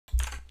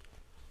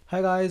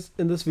Hi guys,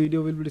 in this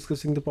video we'll be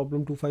discussing the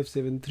problem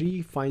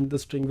 2573, find the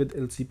string with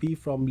LCP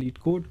from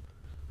leetcode.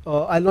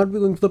 I'll not be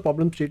going through the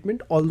problem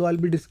statement, although I'll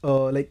be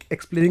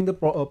explaining the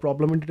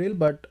problem in detail,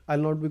 but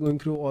I'll not be going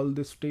through all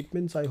these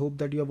statements. I hope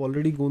that you have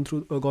already gone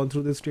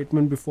through this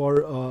statement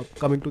before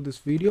coming to this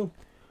video.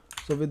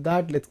 So with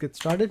that, let's get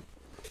started.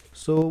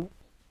 So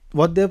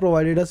what they have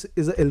provided us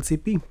is a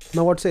LCP.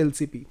 Now what's a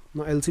LCP?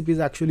 Now LCP is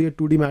actually a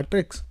 2D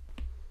matrix.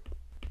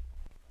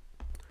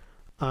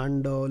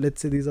 And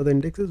let's say these are the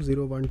indexes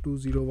 0 1 2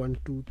 0 1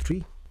 2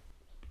 3.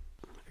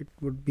 It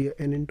would be a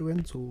n into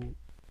n, so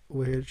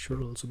over here it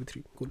should also be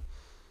 3. Cool.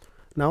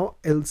 Now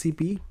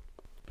LCP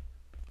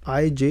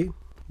ij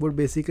would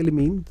basically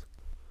mean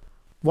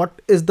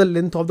what is the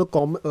length of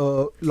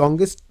the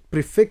longest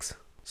prefix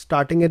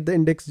starting at the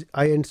index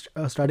I and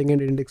starting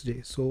at index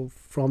j. So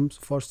for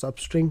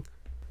substring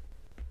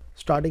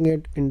starting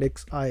at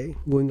index I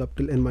going up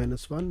till n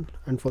minus 1,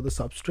 and for the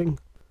substring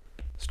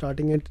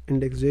starting at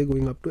index j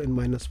going up to n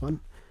minus 1,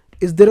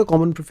 is there a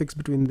common prefix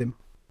between them?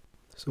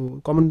 So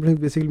common prefix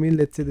basically means,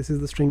 let's say this is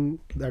the string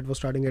that was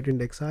starting at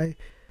index I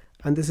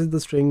and this is the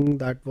string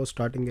that was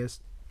starting as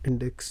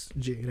index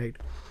j, right?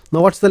 Now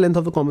what's the length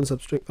of the common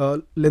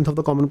substring, length of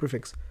the common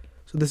prefix?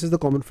 So this is the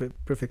common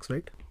prefix,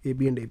 right?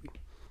 AB and AB.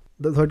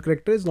 The third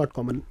character is not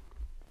common,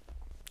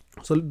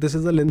 so this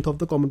is the length of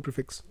the common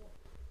prefix,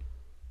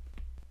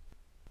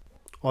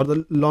 or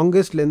the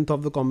longest length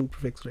of the common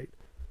prefix, right?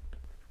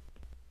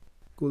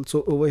 Cool.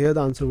 So over here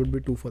the answer would be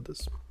 2 for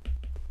this.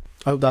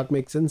 I hope that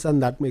makes sense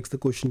and that makes the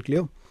question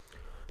clear.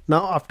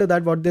 Now after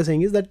that, what they're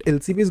saying is that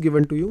LCP is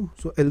given to you,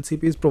 so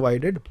LCP is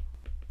provided.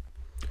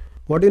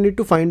 What you need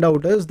to find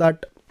out is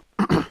that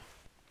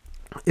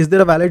is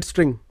there a valid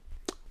string?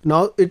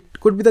 Now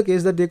it could be the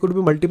case that there could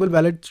be multiple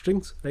valid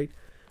strings, right?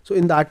 So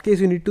in that case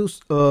you need to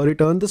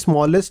return the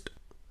smallest,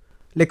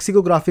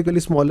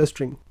 lexicographically smallest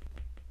string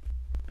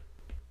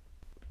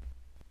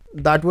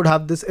that would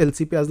have this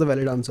LCP as the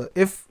valid answer.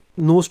 If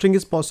no string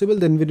is possible,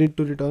 then we need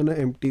to return an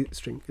empty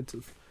string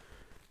itself.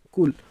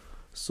 Cool.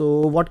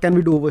 So what can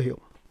we do over here?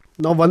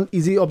 Now one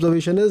easy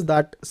observation is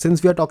that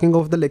since we are talking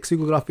of the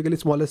lexicographically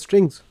smallest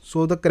strings,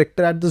 so the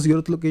character at the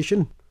 0th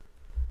location,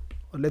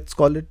 let's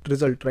call it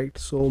result, right?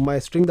 So my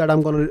string that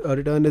I'm going to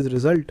return is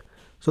result.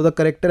 So the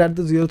character at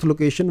the 0th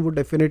location would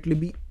definitely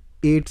be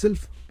A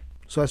itself,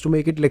 so as to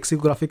make it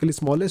lexicographically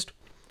smallest.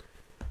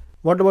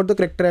 What about the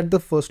character at the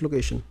first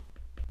location?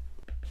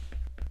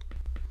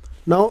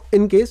 Now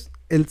in case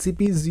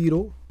LCP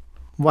 0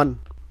 1,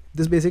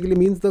 this basically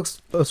means the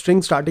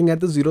string starting at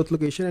the 0th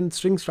location and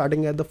string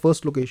starting at the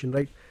first location,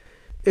 right?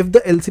 If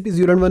the LCP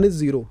 0 and 1 is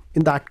 0,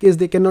 in that case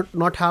they cannot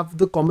not have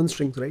the common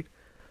strings, right?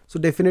 So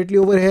definitely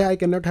over here I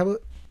cannot have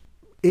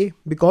a,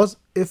 because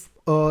if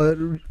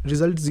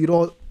result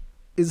 0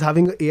 is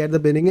having a at the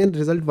beginning and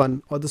result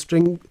 1, or the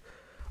string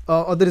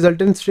or the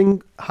resultant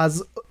string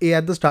has a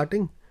at the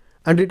starting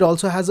and it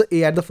also has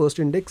a at the first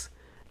index,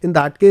 in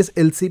that case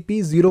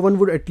LCP 01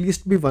 would at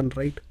least be 1,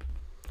 right?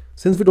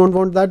 Since we don't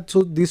want that,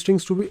 so these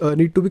strings to be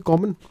need to be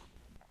common,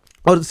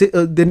 or say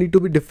they need to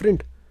be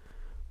different.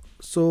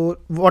 So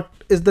what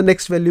is the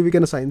next value we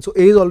can assign? So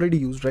A is already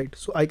used, right?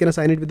 So I can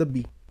assign it with a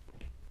B.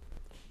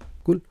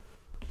 Cool.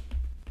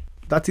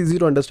 That's easy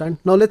to understand.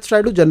 Now let's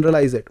try to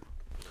generalize it.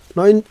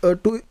 Now in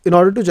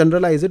order to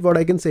generalize it, what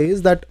I can say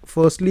is that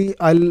firstly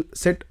I'll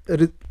set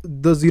the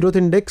 0th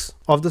index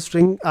of the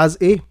string as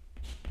A.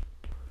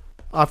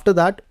 After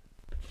that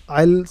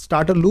I'll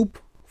start a loop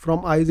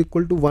from I is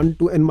equal to 1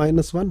 to n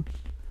minus 1.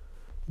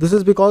 This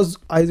is because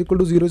I is equal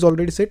to 0 is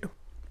already set.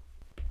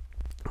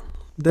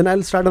 Then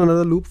I'll start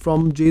another loop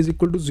from j is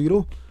equal to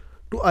 0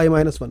 to I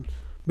minus 1,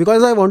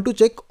 because I want to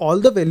check all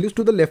the values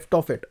to the left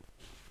of it.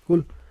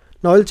 Cool.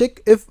 Now I'll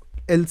check if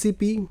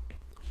LCP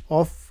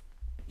of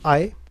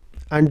I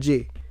and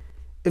j,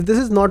 if this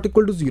is not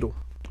equal to 0,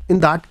 in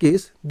that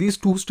case these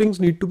two strings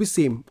need to be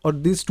same, or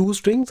these two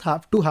strings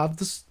have to have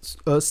this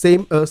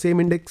same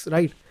index,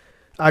 right,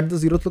 at the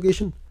 0th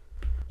location.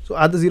 So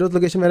at the 0th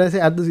location, when I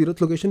say at the 0th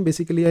location,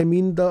 basically I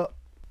mean the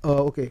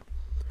okay,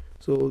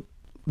 so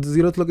the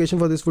 0th location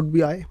for this would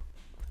be I,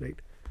 right,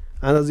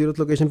 and the 0th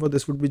location for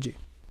this would be j.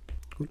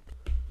 Cool.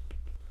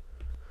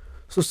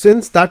 So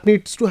since that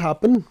needs to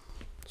happen,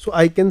 so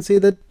I can say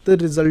that the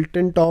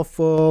resultant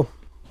of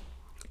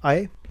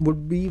I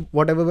would be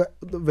whatever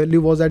the value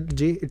was at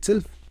j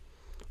itself,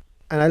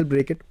 and I'll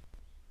break it.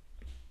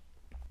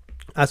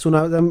 As soon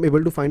as I'm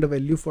able to find a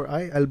value for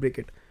I, I'll break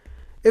it.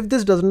 If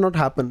this does not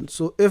happen,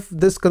 so if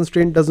this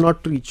constraint does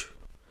not reach,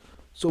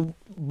 so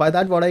by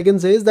that what I can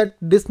say is that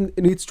this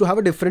needs to have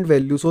a different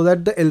value, so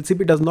that the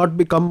LCP does not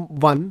become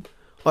 1,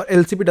 or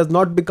LCP does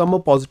not become a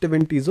positive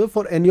integer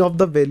for any of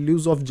the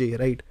values of j,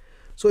 right?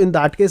 So in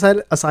that case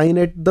I'll assign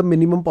it the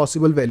minimum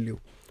possible value.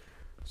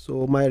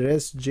 So my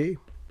res j,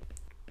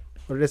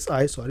 or res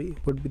I, sorry,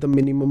 would be the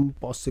minimum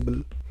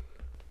possible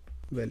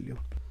value.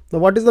 Now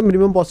what is the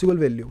minimum possible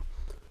value?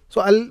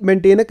 So I'll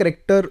maintain a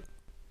character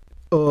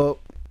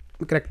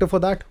for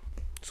that.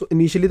 So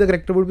initially the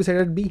character would be set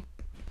at B,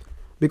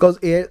 because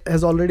A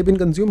has already been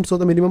consumed, so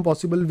the minimum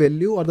possible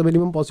value or the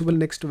minimum possible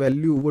next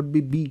value would be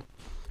B.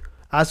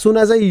 As soon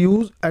as I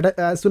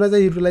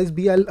utilize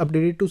B, I'll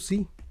update it to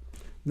C,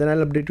 then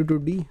I'll update it to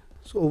D.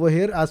 So over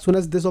here, as soon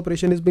as this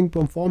operation is being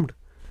performed,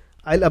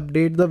 I'll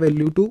update the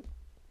value to,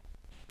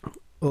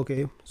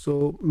 okay,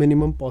 so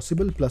minimum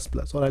possible plus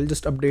plus, or I'll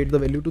just update the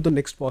value to the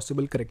next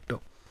possible character.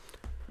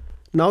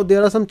 Now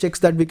there are some checks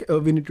that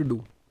we need to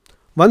do.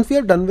 Once we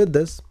are done with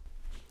this,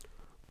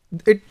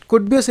 it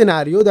could be a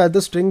scenario that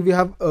the string we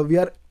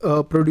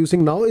are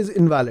producing now is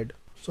invalid.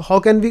 So how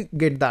can we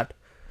get that?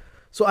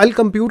 So I'll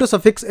compute a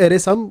suffix array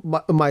sum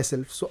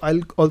myself. So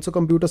I'll also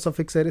compute a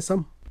suffix array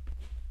sum.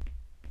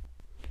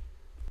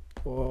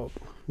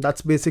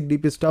 That's basic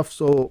DP stuff.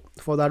 So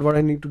for that, what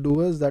I need to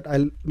do is that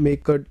I'll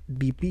make a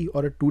DP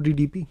or a 2D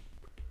DP,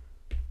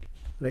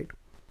 right?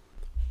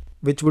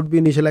 Which would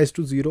be initialized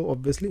to 0,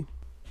 obviously.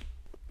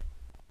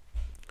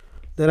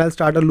 Then I'll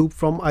start a loop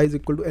from I is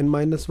equal to n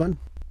minus 1.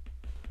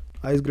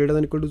 I is greater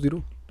than equal to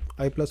 0,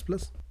 I plus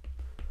plus.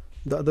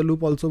 The other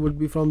loop also would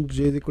be from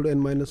j is equal to n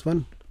minus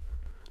 1.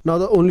 Now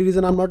the only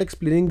reason I'm not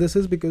explaining this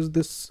is because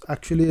this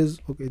actually is,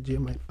 okay,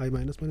 I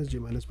minus minus j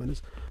minus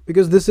minus,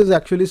 because this is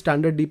actually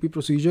standard DP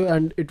procedure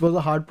and it was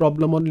a hard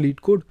problem on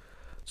LeetCode.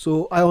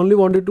 So I only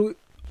wanted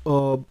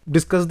to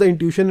discuss the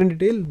intuition in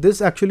detail. This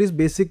actually is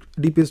basic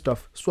DP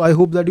stuff. So I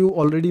hope that you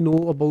already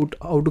know about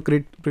how to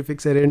create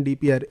prefix array and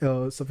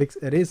DP suffix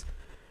arrays.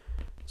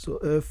 So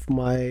if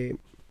my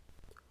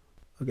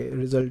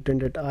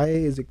resultant at I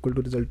is equal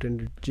to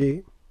resultant at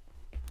j,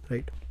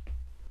 right?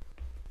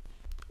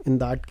 In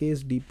that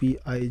case,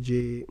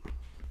 dpij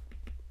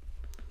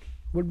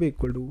would be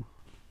equal to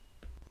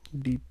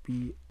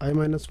dpi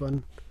minus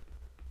 1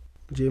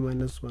 j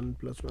minus 1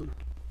 plus 1.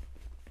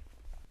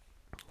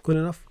 Good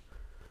enough.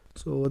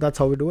 So that's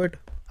how we do it.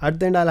 At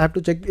the end, I'll have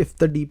to check if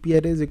the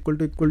DP array is equal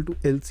to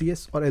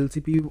LCS or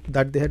LCP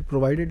that they had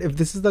provided. If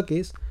this is the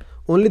case,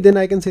 only then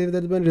I can say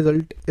that my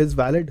result is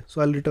valid.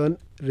 So I'll return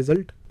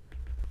result,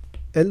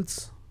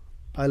 else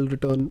I'll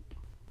return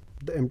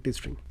the empty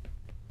string.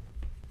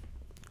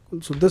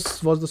 So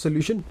this was the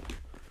solution.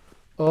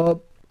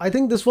 I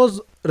think this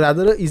was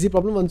rather an easy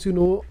problem once you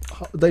know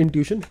the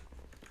intuition.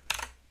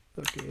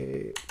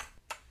 Okay,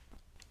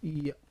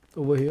 yeah,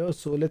 over here.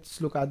 So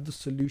let's look at the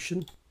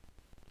solution.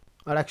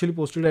 I actually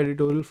posted an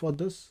editorial for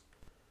this.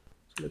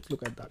 So let's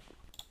look at that.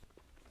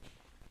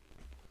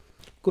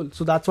 Cool.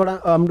 So that's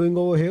what I'm doing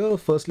over here.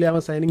 Firstly, I'm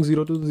assigning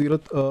 0 to the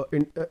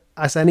 0th,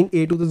 assigning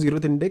a to the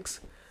 0th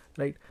index,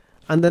 right?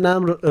 And then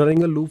I'm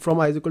running a loop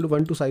from I is equal to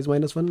 1 to size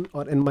minus 1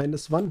 or n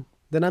minus 1.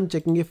 Then I'm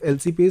checking if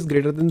LCP is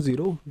greater than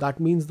 0. That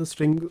means the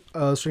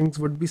strings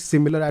would be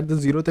similar at the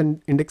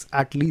 0th index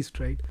at least,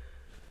 right?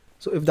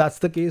 So if that's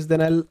the case,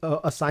 then I'll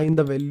assign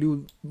the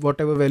value,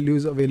 whatever value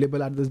is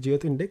available at this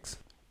jth index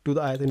to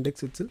the ith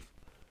index itself.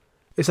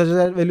 If such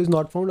a value is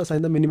not found,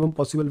 assign the minimum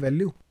possible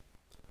value.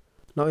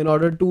 Now in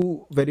order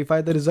to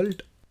verify the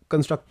result,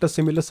 construct a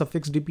similar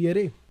suffix DP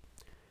array.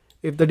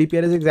 If the DP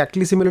array is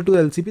exactly similar to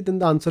LCP, then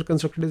the answer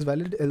constructed is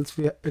valid, else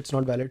it's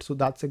not valid. So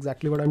that's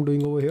exactly what I'm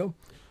doing over here.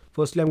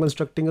 Firstly, I'm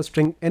constructing a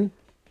string n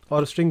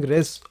or a string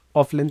res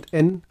of length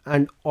n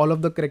and all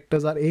of the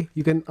characters are a.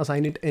 You can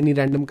assign it any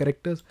random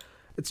characters.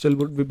 It still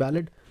would be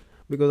valid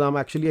because I'm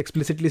actually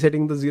explicitly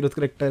setting the 0th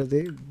character as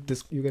a.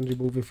 This you can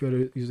remove if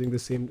you're using the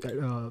same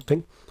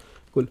thing.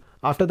 Cool.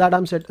 After that,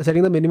 I'm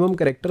setting the minimum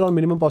character or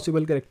minimum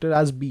possible character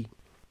as b,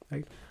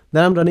 right?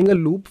 Then I'm running a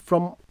loop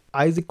from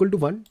I is equal to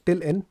 1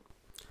 till n.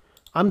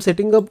 I'm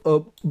setting up a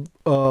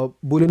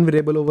boolean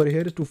variable over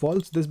here to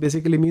false. This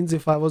basically means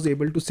if I was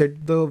able to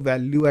set the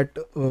value at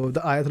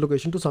the ith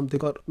location to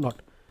something or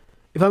not.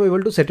 If I'm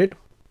able to set it,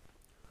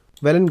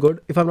 well and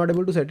good. If I'm not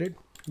able to set it,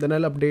 then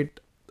I'll update,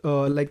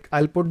 like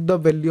I'll put the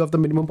value of the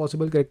minimum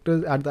possible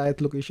characters at the ith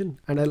location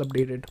and I'll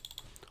update it,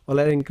 or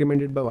I'll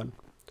increment it by 1.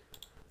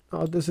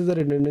 Now this is a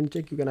redundant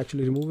check. You can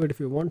actually remove it if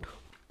you want.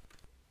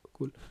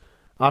 Cool.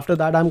 After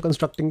that, I'm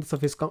constructing the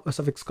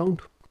suffix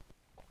count.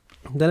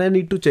 Then I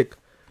need to check.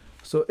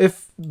 So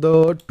if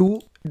the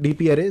two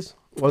DP arrays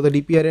or the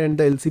DP array and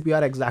the LCP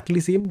are exactly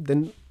same,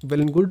 then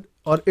well and good.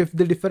 Or if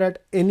they differ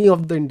at any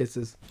of the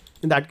indices,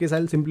 in that case,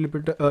 I'll simply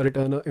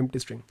return an empty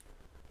string.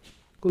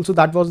 Cool. So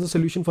that was the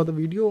solution for the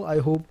video. I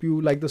hope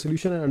you liked the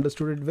solution and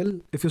understood it well.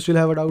 If you still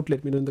have a doubt,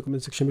 let me know in the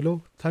comment section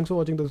below. Thanks for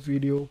watching this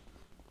video.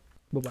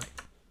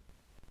 Bye-bye.